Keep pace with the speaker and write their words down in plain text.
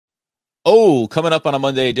Oh, coming up on a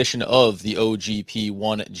Monday edition of the OGP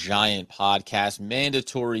One Giant podcast,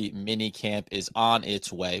 mandatory mini camp is on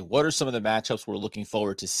its way. What are some of the matchups we're looking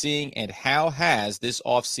forward to seeing, and how has this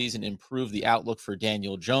offseason improved the outlook for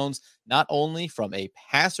Daniel Jones, not only from a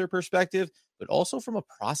passer perspective, but also from a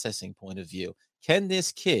processing point of view? Can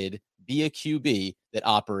this kid be a QB that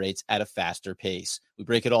operates at a faster pace? We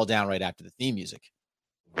break it all down right after the theme music.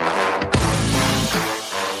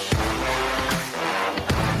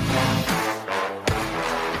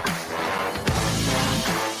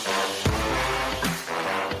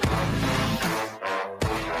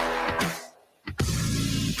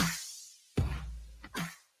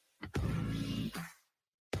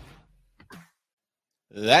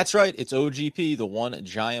 That's right. It's OGP, the One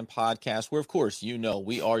Giant podcast, where, of course,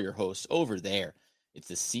 we are your hosts over there. It's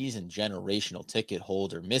the season generational ticket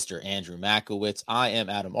holder, Mr. Andrew Makowitz. I am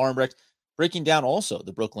Adam Armbrecht, breaking down also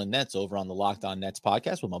the Brooklyn Nets over on the Locked On Nets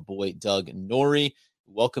podcast with my boy, Doug Norrie.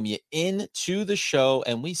 Welcome you into the show.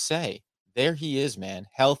 And we say, there he is, man.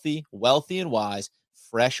 Healthy, wealthy, and wise,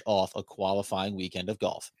 fresh off a qualifying weekend of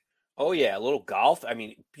golf. Oh, yeah. A little golf. I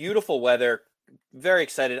mean, beautiful weather. Very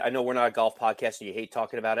excited. I know we're not a golf podcast and you hate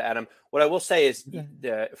talking about it, Adam. What I will say is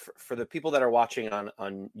for the people that are watching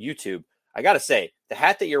on YouTube, I got to say, the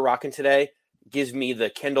hat that you're rocking today gives me the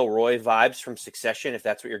Kendall Roy vibes from Succession, if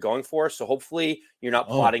that's what you're going for. So hopefully you're not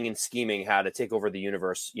plotting and scheming how to take over the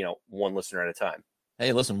universe, one listener at a time.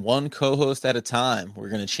 Hey, listen, one co-host at a time. We're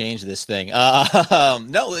going to change this thing.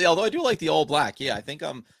 No, although I do like the all black. Yeah, I think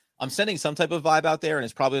I'm sending some type of vibe out there, and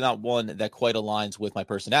it's probably not one that quite aligns with my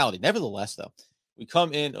personality. Nevertheless, though, we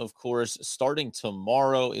come in, of course, starting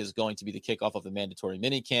tomorrow is going to be the kickoff of the mandatory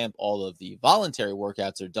minicamp. All of the voluntary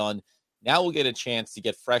workouts are done. Now we'll get a chance to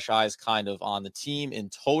get fresh eyes kind of on the team in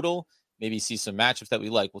total, maybe see some matchups that we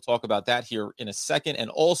like. We'll talk about that here in a second,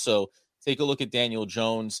 and also take a look at Daniel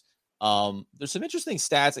Jones. There's some interesting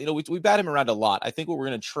stats. We bat him around a lot. I think what we're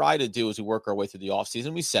going to try to do as we work our way through the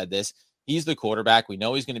offseason, we said this, he's the quarterback. We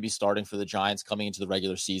know he's going to be starting for the Giants coming into the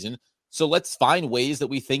regular season. So let's find ways that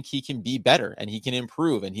we think he can be better and he can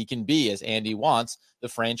improve and he can be, as Andy wants, the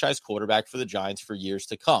franchise quarterback for the Giants for years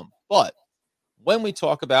to come. But when we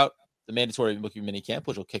talk about the mandatory rookie minicamp,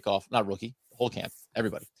 which will kick off, not rookie, whole camp,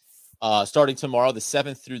 everybody, starting tomorrow, the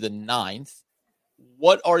 7th through the 9th,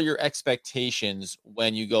 what are your expectations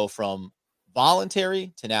when you go from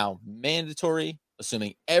voluntary to now mandatory,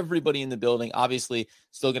 assuming everybody in the building, obviously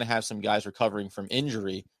still going to have some guys recovering from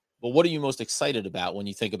injury, but what are you most excited about when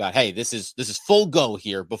you think about, hey, this is full go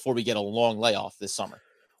here before we get a long layoff this summer?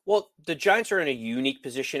 Well, the Giants are in a unique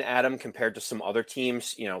position, Adam, compared to some other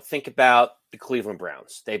teams. Think about the Cleveland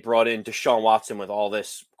Browns. They brought in Deshaun Watson with all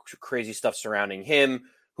this crazy stuff surrounding him.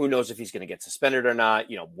 Who knows if he's going to get suspended or not?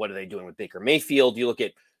 What are they doing with Baker Mayfield? You look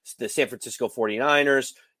at the San Francisco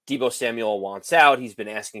 49ers. Deebo Samuel wants out. He's been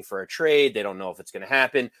asking for a trade. They don't know if it's going to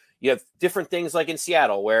happen. You have different things like in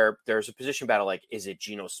Seattle where there's a position battle. Like, is it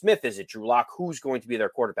Geno Smith? Is it Drew Lock? Who's going to be their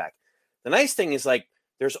quarterback? The nice thing is,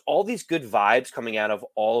 there's all these good vibes coming out of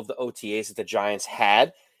all of the OTAs that the Giants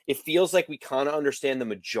had. It feels like we kind of understand the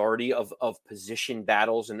majority of position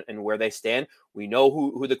battles and where they stand. We know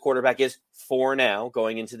who the quarterback is for now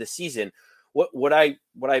going into the season. What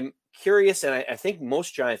I'm curious, and I think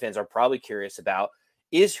most Giant fans are probably curious about,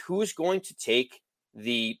 is who's going to take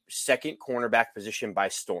the second cornerback position by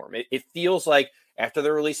storm. It feels like after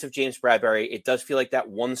the release of James Bradbury, it does feel like that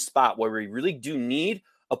one spot where we really do need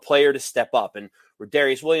a player to step up. And where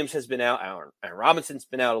Darius Williams has been out, Aaron Robinson's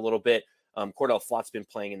been out a little bit. Cordell Flott's been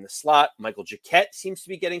playing in the slot. Michael Jacquet seems to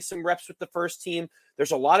be getting some reps with the first team.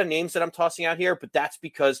 There's a lot of names that I'm tossing out here, but that's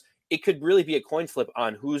because it could really be a coin flip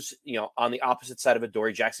on who's, on the opposite side of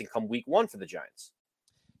Adoree Jackson come week 1 for the Giants.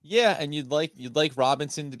 Yeah, and you'd like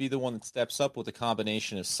Robinson to be the one that steps up with a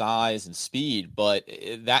combination of size and speed, but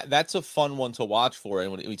that's a fun one to watch for.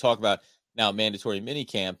 And when we talk about now mandatory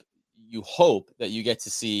minicamp, you hope that you get to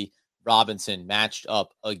see Robinson matched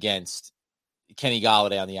up against Kenny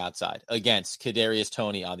Golladay on the outside, against Kadarius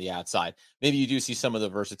Toney on the outside. Maybe you do see some of the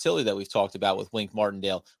versatility that we've talked about with Wink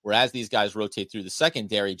Martindale, where as these guys rotate through the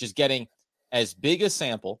secondary, just getting as big a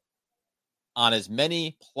sample on as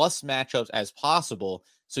many plus matchups as possible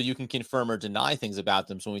so you can confirm or deny things about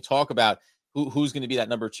them. So when we talk about who's going to be that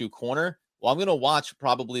number 2 corner, well, I'm going to watch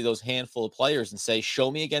probably those handful of players and say, show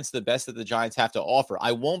me against the best that the Giants have to offer.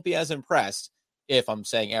 I won't be as impressed if I'm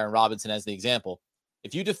saying Aaron Robinson as the example.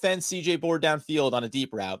 If you defend CJ Board downfield on a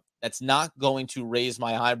deep route, that's not going to raise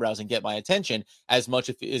my eyebrows and get my attention as much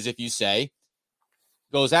as if you say,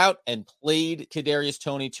 goes out and played Kadarius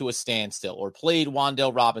Toney to a standstill, or played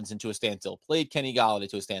Wan'Dale Robinson to a standstill, played Kenny Golladay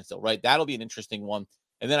to a standstill, right? That'll be an interesting one.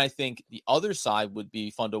 And then I think the other side would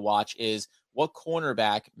be fun to watch is what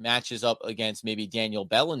cornerback matches up against maybe Daniel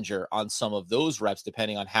Bellinger on some of those reps,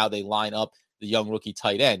 depending on how they line up the young rookie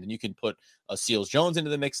tight end. And you can put Seals Jones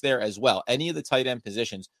into the mix there as well. Any of the tight end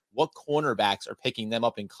positions, what cornerbacks are picking them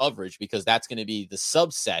up in coverage, because that's going to be the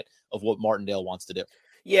subset of what Martindale wants to do.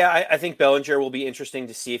 Yeah, I think Bellinger will be interesting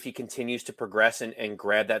to see if he continues to progress and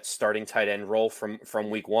grab that starting tight end role from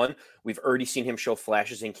week one. We've already seen him show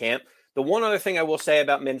flashes in camp. The one other thing I will say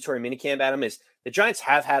about mandatory minicamp, Adam, is the Giants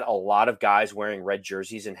have had a lot of guys wearing red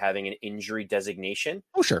jerseys and having an injury designation.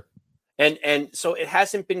 Oh, sure. And so it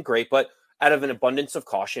hasn't been great, but out of an abundance of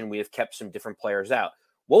caution, we have kept some different players out.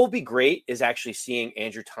 What will be great is actually seeing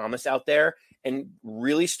Andrew Thomas out there and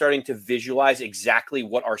really starting to visualize exactly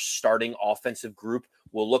what our starting offensive group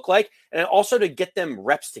will look like. And also to get them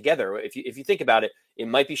reps together. If you think about it, it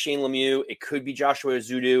might be Shane Lemieux. It could be Joshua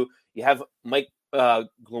Ezeudu. You have Mike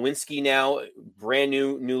Glowinski now, brand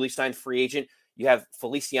new, newly signed free agent. You have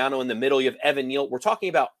Feliciano in the middle. You have Evan Neal. We're talking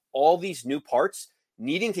about all these new parts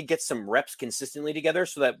needing to get some reps consistently together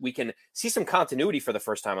so that we can see some continuity for the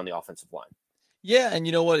first time on the offensive line. Yeah, and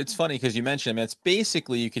you know what? It's funny because you mentioned, I mean, it's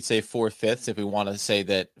basically, you could say 4/5 if we want to say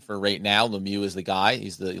that for right now, Lemieux is the guy.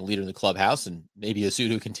 He's the leader in the clubhouse, and maybe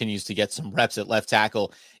Ezeudu continues to get some reps at left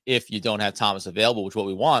tackle if you don't have Thomas available, which is what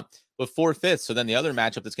we want. But 4/5. So then the other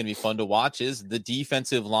matchup that's going to be fun to watch is the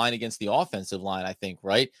defensive line against the offensive line, I think,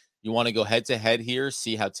 right? You want to go head to head here,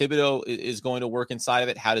 see how Thibodeau is going to work inside of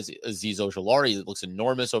it. How does Azeez Ojulari, it looks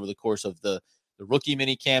enormous over the course of the rookie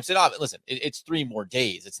mini camps. And listen, it's 3 more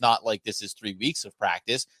days. It's not like this is 3 weeks of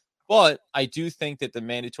practice, but I do think that the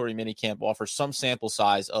mandatory mini camp offers some sample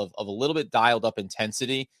size of a little bit dialed up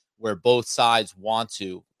intensity where both sides want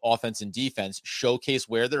to, offense and defense, showcase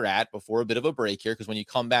where they're at before a bit of a break here. Because when you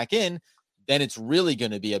come back in, then it's really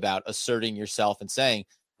going to be about asserting yourself and saying,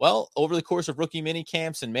 well, over the course of rookie mini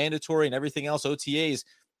camps and mandatory and everything else, OTAs,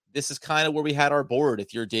 this is kind of where we had our board.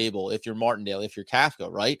 If you're Dable, if you're Martindale, if you're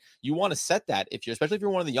Kafka, right? You want to set that, especially if you're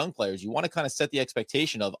one of the young players, you want to kind of set the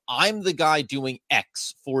expectation of, I'm the guy doing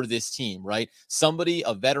X for this team, right? Somebody,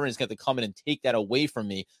 a veteran, is going to come in and take that away from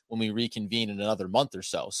me when we reconvene in another month or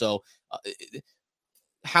so. So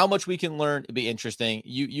how much we can learn to be interesting.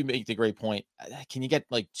 You make the great point. Can you get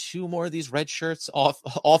like 2 more of these red shirts off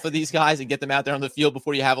of these guys and get them out there on the field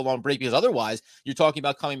before you have a long break? Because otherwise you're talking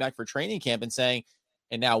about coming back for training camp and saying,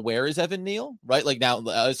 and now where is Evan Neal, right? Like now,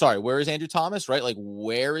 where is Andrew Thomas, right? Like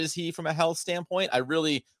where is he from a health standpoint? I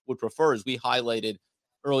really would prefer, as we highlighted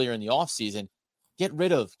earlier in the offseason, get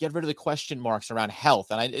rid of the question marks around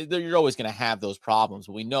health. And you're always going to have those problems,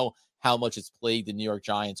 but we know how much it's plagued the New York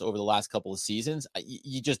Giants over the last couple of seasons.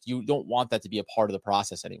 You don't want that to be a part of the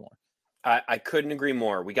process anymore. I couldn't agree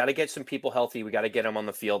more. We got to get some people healthy. We got to get them on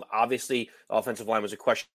the field. Obviously, the offensive line was a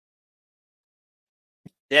question.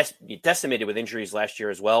 Decimated with injuries last year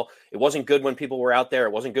as well. It wasn't good when people were out there.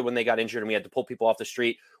 It wasn't good when they got injured and we had to pull people off the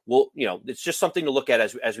street. Well, it's just something to look at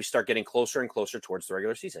as we start getting closer and closer towards the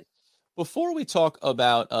regular season. Before we talk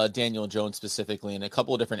about Daniel Jones specifically and a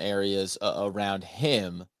couple of different areas around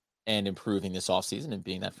him and improving this offseason and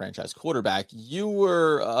being that franchise quarterback, you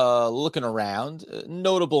were looking around,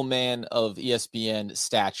 notable man of ESPN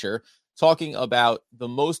stature, talking about the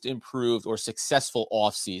most improved or successful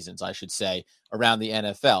off seasons, I should say, around the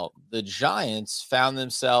NFL. The Giants found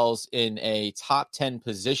themselves in a top 10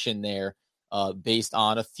 position there based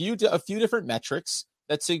on a few different metrics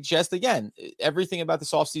that suggest, again, everything about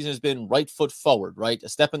this offseason has been right foot forward, right? A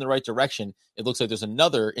step in the right direction. It looks like there's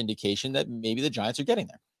another indication that maybe the Giants are getting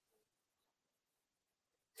there.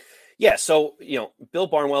 Yeah, so, Bill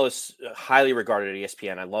Barnwell is highly regarded at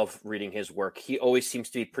ESPN. I love reading his work. He always seems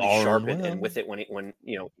to be pretty sharp and with it when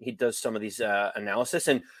he does some of these analysis.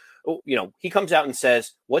 And, he comes out and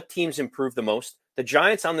says, what teams improved the most? The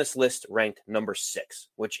Giants on this list ranked number 6,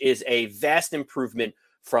 which is a vast improvement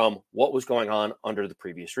from what was going on under the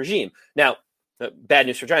previous regime. Now, bad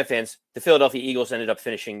news for Giant fans, the Philadelphia Eagles ended up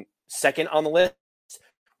finishing second on the list,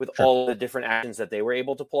 with all the different actions that they were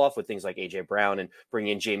able to pull off with things like A.J. Brown and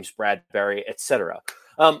bringing in James Bradbury, et cetera.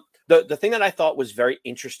 The thing that I thought was very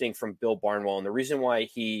interesting from Bill Barnwell, and the reason why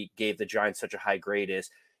he gave the Giants such a high grade, is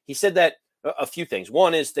he said that a few things.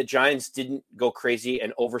 One is the Giants didn't go crazy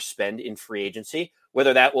and overspend in free agency,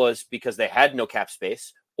 whether that was because they had no cap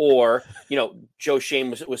space or, Joe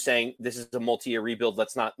Schoen was saying this is a multi-year rebuild.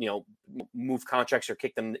 Let's not, move contracts or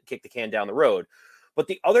kick the can down the road. But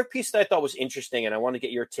the other piece that I thought was interesting, and I want to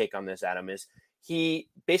get your take on this, Adam, is he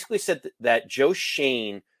basically said that Joe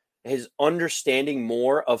Schoen is understanding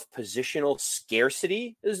more of positional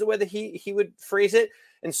scarcity, is the way that he would phrase it.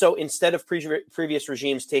 And so instead of previous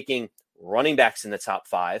regimes taking running backs in the top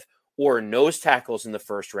 5 or nose tackles in the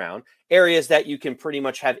first round, areas that you can pretty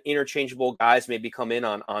much have interchangeable guys maybe come in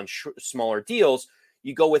on smaller deals.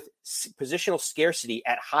 You go with positional scarcity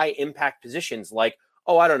at high impact positions like,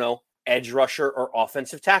 oh, I don't know, edge rusher or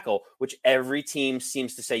offensive tackle, which every team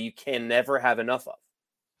seems to say you can never have enough of.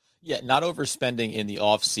 Yeah, not overspending in the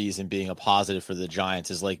offseason being a positive for the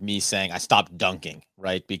Giants is like me saying I stopped dunking,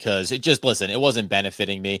 right? Because it wasn't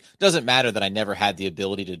benefiting me. Doesn't matter that I never had the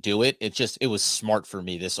ability to do it. It was smart for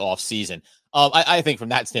me this offseason. I think from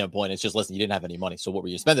that standpoint, it's just, listen, you didn't have any money, so what were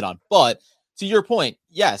you spending on? But to your point,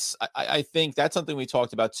 yes, I think that's something we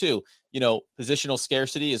talked about too. Positional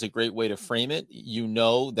scarcity is a great way to frame it.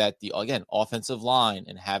 That again, offensive line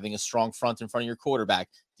and having a strong front in front of your quarterback,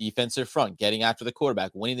 defensive front, getting after the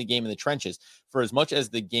quarterback, winning the game in the trenches. For as much as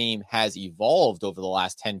the game has evolved over the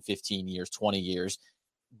last 10, 15 years, 20 years,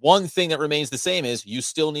 one thing that remains the same is you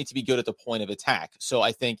still need to be good at the point of attack. So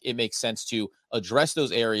I think it makes sense to address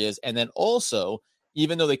those areas. And then also,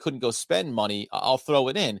 even though they couldn't go spend money, I'll throw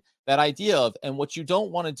it in. That idea of, and what you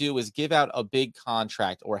don't want to do is give out a big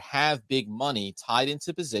contract or have big money tied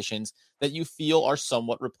into positions that you feel are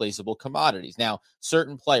somewhat replaceable commodities. Now,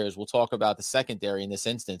 certain players, we'll talk about the secondary in this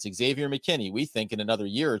instance, Xavier McKinney, we think in another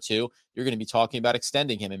year or two, you're going to be talking about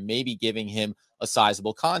extending him and maybe giving him a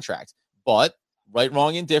sizable contract. But right,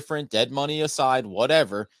 wrong, indifferent, dead money aside,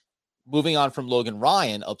 whatever, moving on from Logan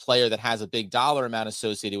Ryan, a player that has a big dollar amount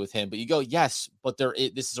associated with him, but you go, yes, but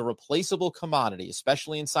this is a replaceable commodity,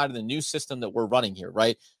 especially inside of the new system that we're running here,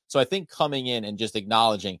 right? So I think coming in and just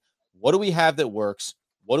acknowledging, what do we have that works?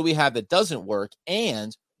 What do we have that doesn't work?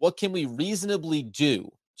 And what can we reasonably do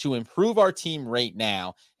to improve our team right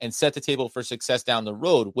now and set the table for success down the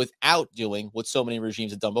road without doing what so many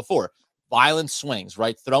regimes have done before? Violent swings,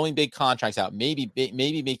 right? Throwing big contracts out, maybe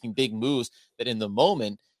making big moves that in the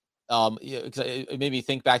moment, it made me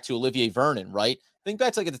think back to Olivier Vernon, right? Think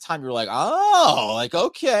back to like at the time you're like, oh, like,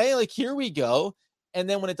 okay, like here we go. And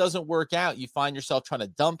then when it doesn't work out, you find yourself trying to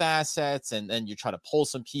dump assets and then you try to pull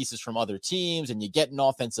some pieces from other teams and you get an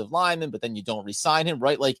offensive lineman, but then you don't re-sign him,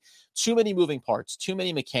 right? Like too many moving parts, too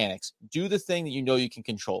many mechanics. Do the thing that you can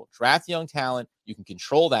control. Draft young talent. You can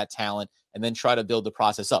control that talent and then try to build the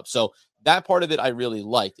process up. So that part of it I really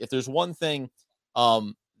liked. If there's one thing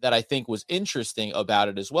that I think was interesting about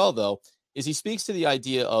it as well, though, is he speaks to the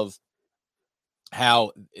idea of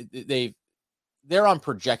how they're on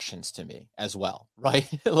projections to me as well, right?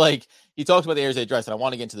 Like he talks about the areas they address, and I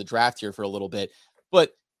want to get into the draft here for a little bit,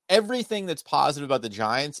 but everything that's positive about the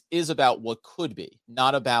Giants is about what could be,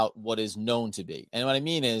 not about what is known to be. And what I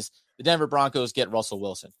mean is the Denver Broncos get Russell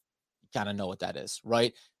Wilson. Kind of know what that is,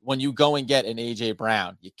 right? When you go and get an AJ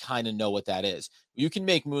Brown, you kind of know what that is. You can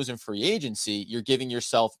make moves in free agency. You're giving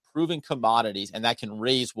yourself proven commodities, and that can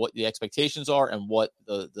raise what the expectations are and what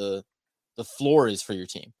the floor is for your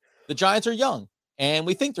team. The Giants are young, and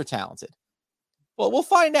we think they're talented. Well, we'll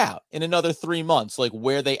find out in another 3 months, like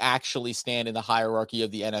where they actually stand in the hierarchy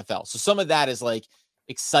of the NFL. So some of that is like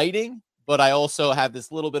exciting, but I also have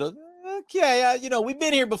this little bit of, okay, we've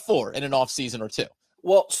been here before in an off season or two.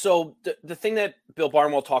 Well, so the thing that Bill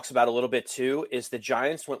Barnwell talks about a little bit too is the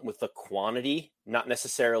Giants went with the quantity, not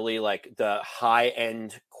necessarily like the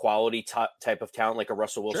high-end quality type of talent like a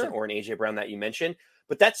Russell Wilson or an AJ Brown that you mentioned.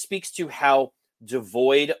 But that speaks to how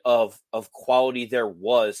devoid of quality there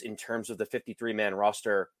was in terms of the 53-man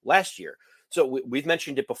roster last year. So we've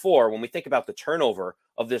mentioned it before. When we think about the turnover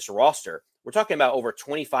of this roster, we're talking about over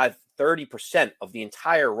 25-30% of the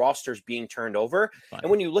entire rosters being turned over. Fine. And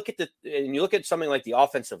when you look at something like the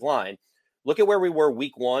offensive line, look at where we were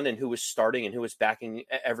week one and who was starting and who was backing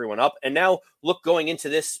everyone up. And now look, going into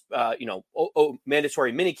this,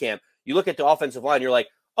 mandatory minicamp, you look at the offensive line, you're like,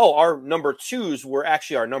 oh, our number twos were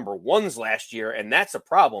actually our number ones last year. And that's a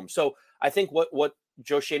problem. So I think what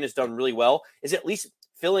Joe Schoen has done really well is at least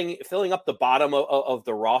filling up the bottom of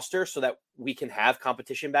the roster so that we can have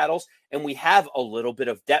competition battles and we have a little bit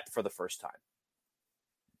of depth for the first time.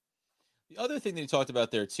 The other thing that he talked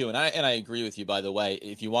about there too, and I agree with you, by the way,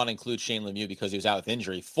 if you want to include Shane Lemieux because he was out with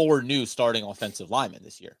injury, 4 new starting offensive linemen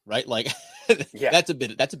this year, right? Like yeah. that's a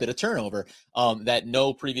bit of turnover that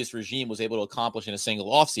no previous regime was able to accomplish in a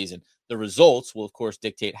single offseason. The results will of course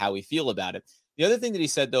dictate how we feel about it. The other thing that he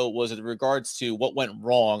said, though, was in regards to what went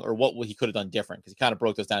wrong or what he could have done different, because he kind of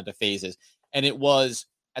broke those down into phases. And it was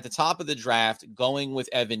at the top of the draft going with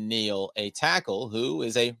Evan Neal, a tackle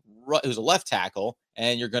who's a left tackle,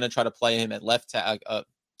 and you're going to try to play him at left tackle.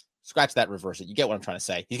 Scratch that, reverse it. You get what I'm trying to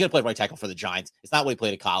say. He's going to play right tackle for the Giants. It's not what he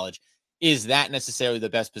played at college. Is that necessarily the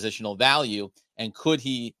best positional value? And could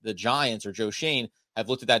the Giants or Joe Schoen have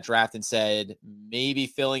looked at that draft and said maybe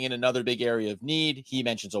filling in another big area of need. He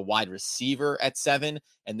mentions a wide receiver at 7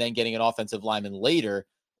 and then getting an offensive lineman later.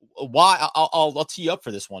 Why? I'll tee you up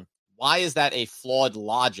for this one. Why is that a flawed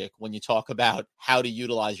logic when you talk about how to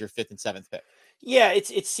utilize your 5th and 7th pick? Yeah,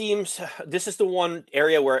 it seems this is the one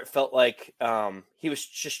area where it felt like he was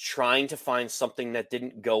just trying to find something that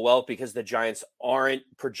didn't go well because the Giants aren't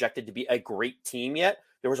projected to be a great team yet.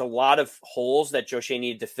 There was a lot of holes that Joe Schoen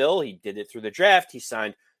needed to fill. He did it through the draft. He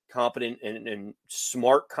signed competent and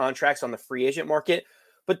smart contracts on the free agent market.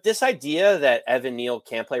 But this idea that Evan Neal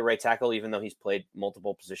can't play right tackle, even though he's played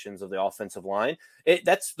multiple positions of the offensive line,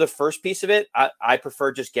 that's the first piece of it. I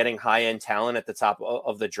prefer just getting high-end talent at the top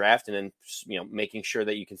of the draft and then making sure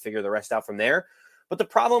that you can figure the rest out from there. But the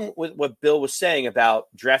problem with what Bill was saying about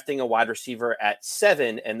drafting a wide receiver at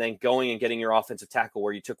 7 and then going and getting your offensive tackle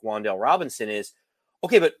where you took Wan'Dale Robinson is,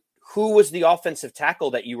 okay, but who was the offensive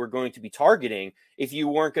tackle that you were going to be targeting if you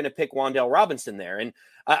weren't going to pick Wan'Dale Robinson there? And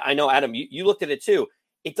I know, Adam, you looked at it too.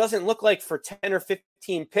 It doesn't look like for 10 or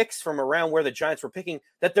 15 picks from around where the Giants were picking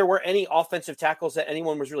that there were any offensive tackles that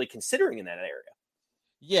anyone was really considering in that area.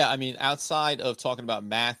 Yeah, I mean, outside of talking about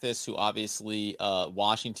Mathis, who obviously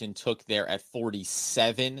Washington took there at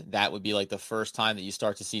 47, that would be like the first time that you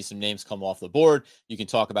start to see some names come off the board. You can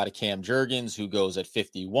talk about a Cam Jurgens who goes at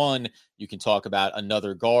 51. You can talk about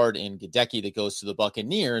another guard in Gadecki that goes to the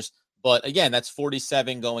Buccaneers. But again, that's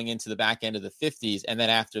 47 going into the back end of the 50s. And then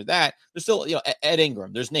after that, there's still, Ed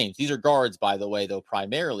Ingram. There's names. These are guards, by the way, though,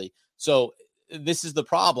 primarily. So this is the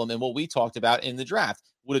problem and what we talked about in the draft.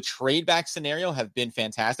 Would a trade back scenario have been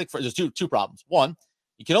fantastic? There's two problems. One,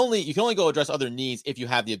 you can only go address other needs if you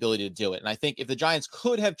have the ability to do it. And I think if the Giants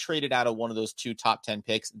could have traded out of one of those 2 top 10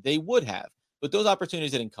 picks, they would have. But those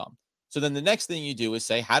opportunities didn't come. So then the next thing you do is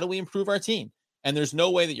say, how do we improve our team? And there's no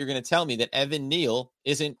way that you're going to tell me that Evan Neal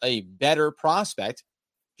isn't a better prospect,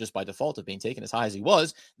 just by default of being taken as high as he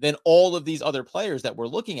was, than all of these other players that we're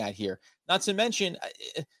looking at here. Not to mention,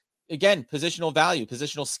 again, positional value,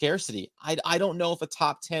 positional scarcity. I don't know if a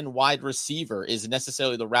top 10 wide receiver is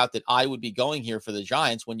necessarily the route that I would be going here for the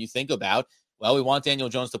Giants when you think about, well, we want Daniel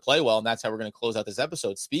Jones to play well, and that's how we're going to close out this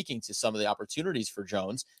episode, speaking to some of the opportunities for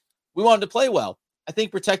Jones. We want him to play well. I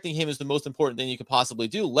think protecting him is the most important thing you could possibly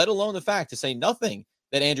do, let alone the fact, to say nothing,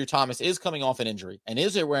 that Andrew Thomas is coming off an injury and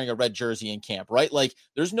is wearing a red jersey in camp, right? Like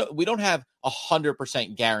we don't have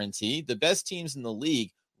 100% guarantee. The best teams in the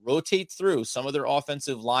league rotate through some of their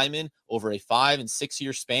offensive linemen over a 5 and 6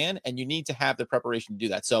 year span, and you need to have the preparation to do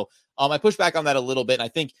that. So I push back on that a little bit. And I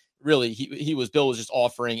think really Bill was just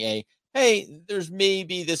offering hey, there's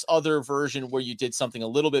maybe this other version where you did something a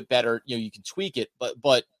little bit better. You can tweak it,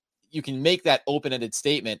 but you can make that open-ended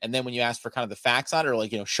statement. And then when you ask for kind of the facts on it,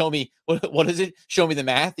 or show me, what is it? Show me the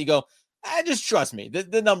math. You go, just trust me.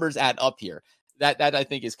 The numbers add up here. That I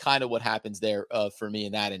think is kind of what happens there for me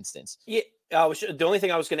in that instance. Yeah. The only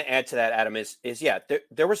thing I was going to add to that, Adam, is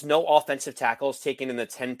there was no offensive tackles taken in the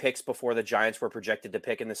 10 picks before the Giants were projected to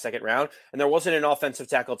pick in the second round. And there wasn't an offensive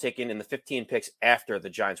tackle taken in the 15 picks after the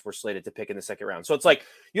Giants were slated to pick in the second round. So it's like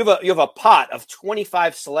you have a pot of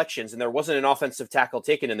 25 selections and there wasn't an offensive tackle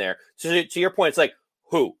taken in there. So to your point, it's like,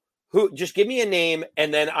 who just give me a name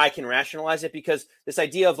and then I can rationalize it, because this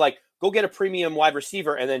idea of go get a premium wide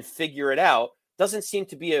receiver and then figure it out doesn't seem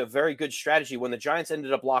to be a very good strategy when the Giants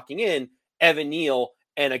ended up locking in Evan Neal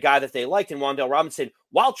and a guy that they liked in Wan'Dale Robinson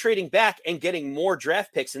while trading back and getting more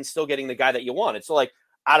draft picks and still getting the guy that you wanted. So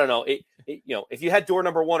I don't know. If you had door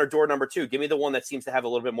number 1 or door number 2, give me the one that seems to have a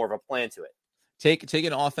little bit more of a plan to it. Take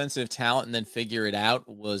an offensive talent and then figure it out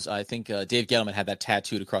was, I think, Dave Gettleman had that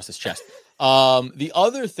tattooed across his chest. The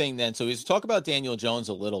other thing then, so we talk about Daniel Jones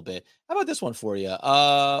a little bit. How about this one for you?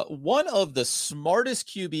 One of the smartest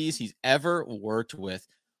QBs he's ever worked with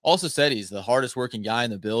also said he's the hardest working guy in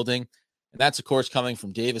the building. And that's, of course, coming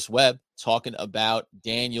from Davis Webb, talking about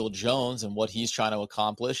Daniel Jones and what he's trying to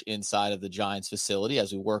accomplish inside of the Giants facility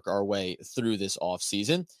as we work our way through this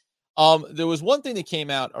offseason. There was one thing that came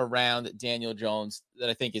out around Daniel Jones that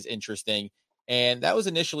I think is interesting, and that was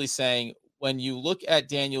initially saying when you look at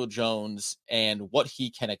Daniel Jones and what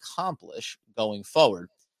he can accomplish going forward,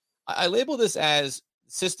 I label this as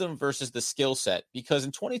system versus the skill set, because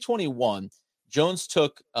in 2021, Jones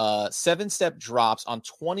took 7-step drops on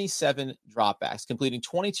 27 dropbacks, completing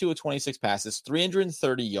 22 of 26 passes,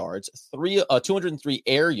 330 yards, 203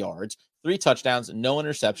 air yards, 3 touchdowns, no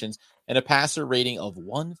interceptions, and a passer rating of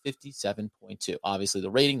 157.2. Obviously, the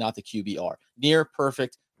rating, not the QBR. Near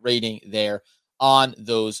perfect rating there on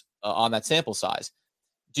those on that sample size.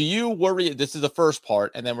 Do you worry? This is the first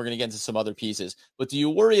part, and then we're going to get into some other pieces. But do you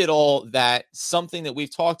worry at all that something that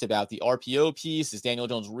we've talked about, the RPO piece, is Daniel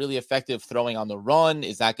Jones really effective throwing on the run?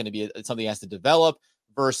 Is that going to be something he has to develop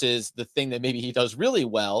versus the thing that maybe he does really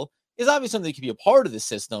well is obviously something that can be a part of the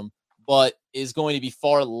system, but is going to be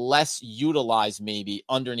far less utilized maybe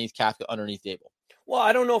underneath Kafka, underneath Dable? Well,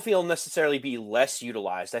 I don't know if he'll necessarily be less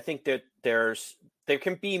utilized. I think that there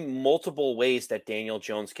can be multiple ways that Daniel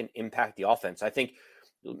Jones can impact the offense. I think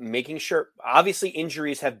making sure, obviously,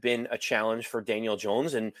 injuries have been a challenge for Daniel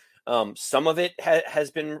Jones, and some of it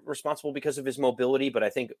has been responsible because of his mobility, but I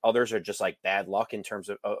think others are just like bad luck in terms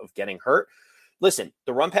of getting hurt. Listen,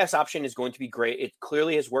 the run pass option is going to be great. It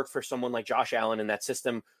clearly has worked for someone like Josh Allen in that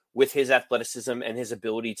system with his athleticism and his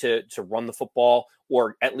ability to run the football,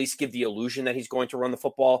 or at least give the illusion that he's going to run the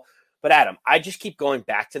football. But Adam, I just keep going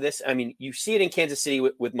back to this. I mean, you see it in Kansas City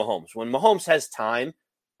with Mahomes. When Mahomes has time,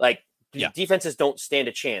 like defenses don't stand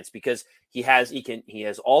a chance because he has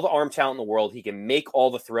all the arm talent in the world. He can make all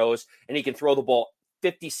the throws, and he can throw the ball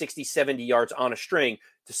 50, 60, 70 yards on a string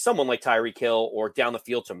to someone like Tyreek Hill or down the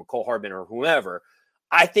field to McCole Hardman or whomever.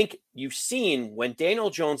 I think you've seen when Daniel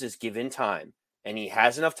Jones is given time and he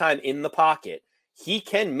has enough time in the pocket, he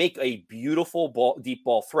can make a beautiful deep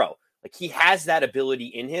ball throw. Like, he has that ability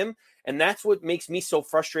in him. And that's what makes me so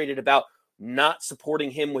frustrated about not supporting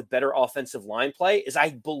him with better offensive line play, is I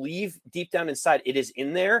believe deep down inside it is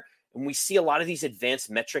in there. And we see a lot of these advanced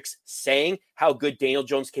metrics saying how good Daniel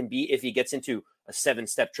Jones can be if he gets into a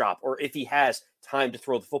 7-step drop or if he has time to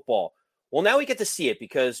throw the football. Well, now we get to see it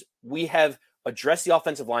because we have addressed the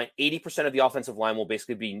offensive line. 80% of the offensive line will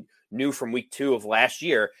basically be new from week 2 of last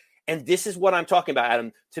year. And this is what I'm talking about,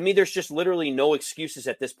 Adam. To me, there's just literally no excuses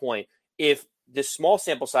at this point. If this small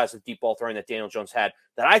sample size of deep ball throwing that Daniel Jones had,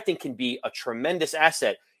 that I think can be a tremendous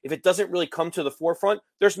asset, if it doesn't really come to the forefront,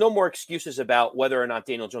 there's no more excuses about whether or not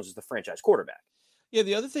Daniel Jones is the franchise quarterback. Yeah,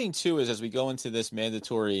 the other thing too is as we go into this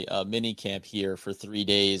mandatory mini camp here for 3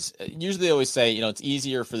 days, usually they always say, it's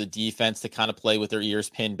easier for the defense to kind of play with their ears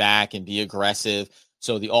pinned back and be aggressive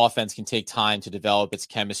so the offense can take time to develop its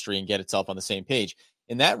chemistry and get itself on the same page.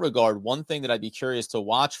 In that regard, one thing that I'd be curious to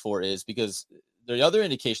watch for is, because the other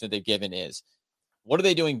indication that they've given is, what are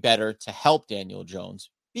they doing better to help Daniel Jones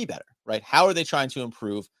be better, right? How are they trying to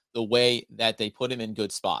improve the way that they put him in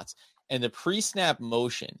good spots? And the pre-snap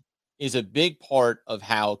motion is a big part of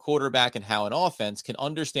how a quarterback and how an offense can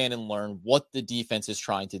understand and learn what the defense is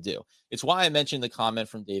trying to do. It's why I mentioned the comment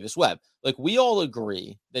from Davis Webb. Like, we all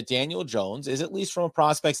agree that Daniel Jones is, at least from a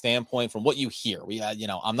prospect standpoint, from what you hear,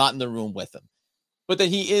 I'm not in the room with him, but that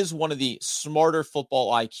he is one of the smarter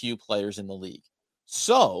football IQ players in the league.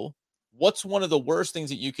 So what's one of the worst things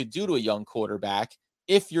that you could do to a young quarterback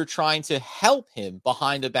if you're trying to help him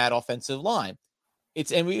behind a bad offensive line?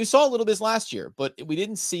 And we saw a little bit last year, but we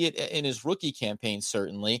didn't see it in his rookie campaign,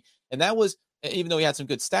 certainly. And that was, even though he had some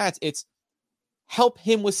good stats, it's help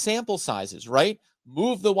him with sample sizes, right?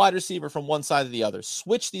 Move the wide receiver from one side to the other,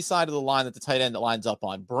 switch the side of the line that the tight end lines up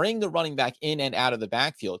on, bring the running back in and out of the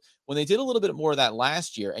backfield. When they did a little bit more of that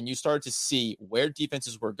last year and you started to see where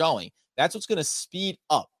defenses were going, that's what's going to speed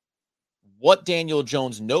up what Daniel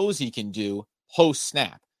Jones knows he can do post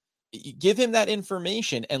snap. Give him that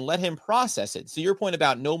information and let him process it. So your point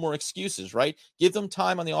about no more excuses, right? Give them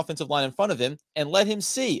time on the offensive line in front of him and let him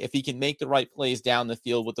see if he can make the right plays down the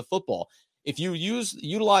field with the football. If you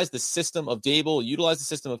utilize the system of Dable, utilize the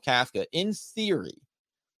system of Kafka, in theory,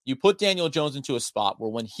 you put Daniel Jones into a spot where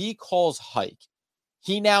when he calls hike,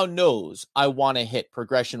 he now knows, I want to hit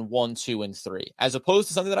progression 1, 2, and 3, as opposed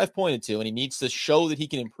to something that I've pointed to, and he needs to show that he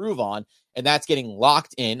can improve on, and that's getting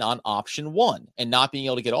locked in on option 1 and not being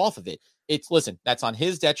able to get off of it. Listen, that's on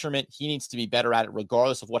his detriment. He needs to be better at it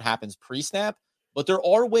regardless of what happens pre-snap, but there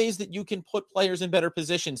are ways that you can put players in better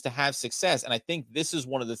positions to have success, and I think this is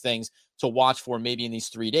one of the things to watch for maybe in these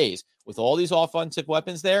 3 days. With all these offensive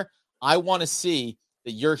weapons there, I want to see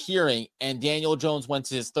that you're hearing, and Daniel Jones went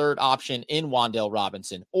to his third option in Wan'Dale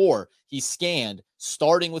Robinson, or he scanned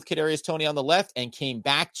starting with Kadarius Toney on the left and came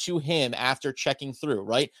back to him after checking through,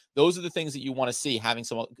 right? Those are the things that you want to see, having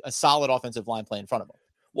a solid offensive line play in front of him.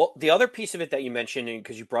 Well, the other piece of it that you mentioned,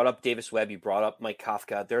 because you brought up Davis Webb, you brought up Mike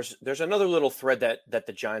Kafka, there's another little thread that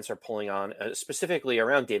the Giants are pulling on, specifically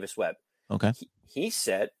around Davis Webb. Okay. He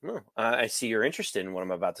said, I see you're interested in what I'm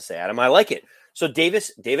about to say, Adam. I like it. So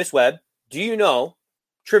Davis Webb, do you know,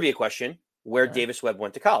 trivia question, where Davis Webb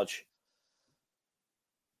went to college?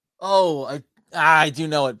 Oh, I do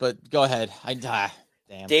know it, but go ahead.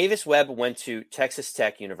 Damn. Davis Webb went to Texas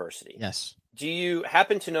Tech University. Yes. Do you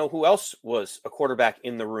happen to know who else was a quarterback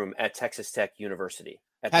in the room at Texas Tech University?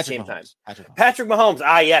 at Patrick the same Mahomes. time. Patrick Mahomes.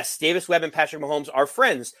 Ah, yes. Davis Webb and Patrick Mahomes are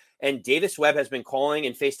friends. And Davis Webb has been calling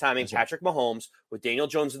and FaceTiming Patrick Mahomes with Daniel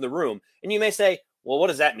Jones in the room. And you may say, well, what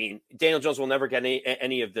does that mean? Daniel Jones will never get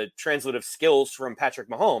any of the translative skills from Patrick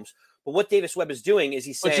Mahomes. But what Davis Webb is doing is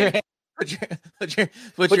he's saying,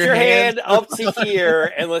 put your hand up to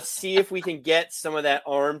here, and let's see if we can get some of that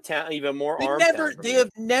arm talent, even more arm talent. They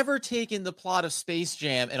have never taken the plot of Space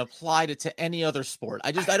Jam and applied it to any other sport.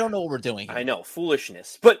 I don't know what we're doing here. I know,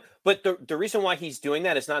 foolishness. But the reason why he's doing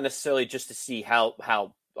that is not necessarily just to see how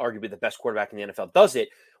arguably the best quarterback in the NFL does it.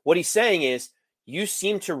 What he's saying is, you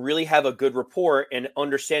seem to really have a good rapport and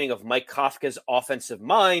understanding of Mike Kafka's offensive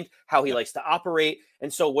mind, how he likes to operate.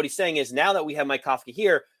 And so what he's saying is, now that we have Mike Kafka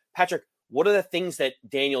here, Patrick, what are the things that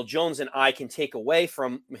Daniel Jones and I can take away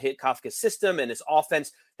from Kafka's system and his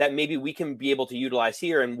offense that maybe we can be able to utilize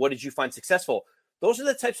here? And what did you find successful? Those are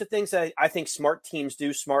the types of things that I think smart teams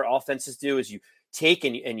do, smart offenses do, is you take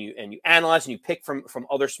and you analyze and you pick from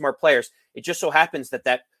other smart players. It just so happens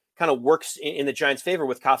that kind of works in the Giants' favor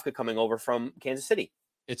with Kafka coming over from Kansas City.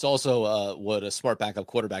 It's also what a smart backup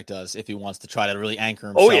quarterback does if he wants to try to really anchor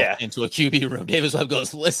himself into a QB room. Davis Webb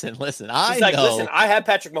goes, listen, listen, I have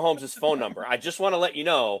Patrick Mahomes' phone number. I just want to let you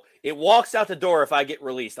know it walks out the door if I get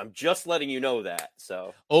released. I'm just letting you know that.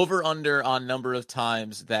 So over under on number of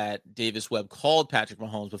times that Davis Webb called Patrick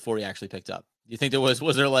Mahomes before he actually picked up. You think there was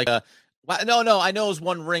there like a no, I know it was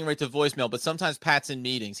one ring right to voicemail, but sometimes Pat's in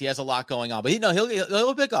meetings. He has a lot going on, but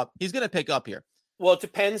he'll pick up. He's going to pick up here. Well, it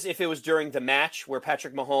depends if it was during the match where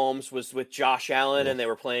Patrick Mahomes was with Josh Allen and they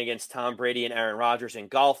were playing against Tom Brady and Aaron Rodgers in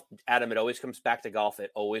golf. Adam, it always comes back to golf.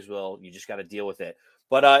 It always will. You just got to deal with it.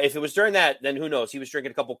 But if it was during that, then who knows? He was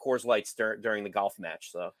drinking a couple Coors Lights during the golf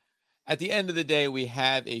match. So at the end of the day, we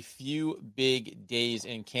have a few big days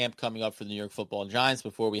in camp coming up for the New York Football Giants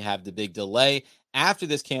before we have the big delay. After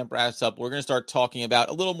this camp wraps up, we're going to start talking about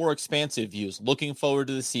a little more expansive views, looking forward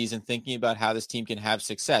to the season, thinking about how this team can have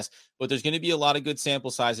success. But there's going to be a lot of good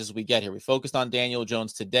sample sizes as we get here. We focused on Daniel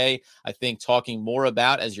Jones today. I think talking more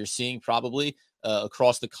about, as you're seeing probably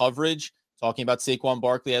across the coverage, talking about Saquon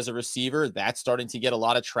Barkley as a receiver, that's starting to get a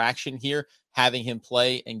lot of traction here. Having him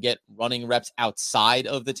play and get running reps outside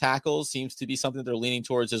of the tackles seems to be something they're leaning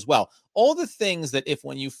towards as well. All the things that if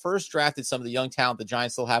when you first drafted some of the young talent the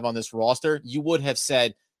Giants still have on this roster, you would have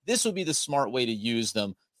said this would be the smart way to use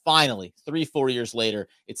them. Finally, 3-4 years later,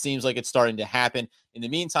 it seems like it's starting to happen. In the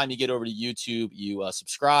meantime, you get over to YouTube, you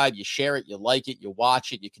subscribe, you share it, you like it, you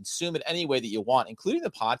watch it, you consume it any way that you want, including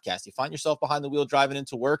the podcast. You find yourself behind the wheel driving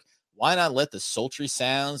into work. Why not let the sultry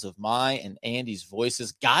sounds of my and Andy's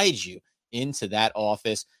voices guide you into that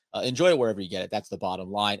office? Enjoy it wherever you get it. That's the bottom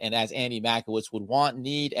line. And as Andy Makowitz would want,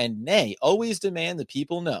 need, and nay, always demand the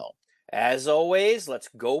people know. As always, let's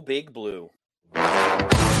go Big Blue.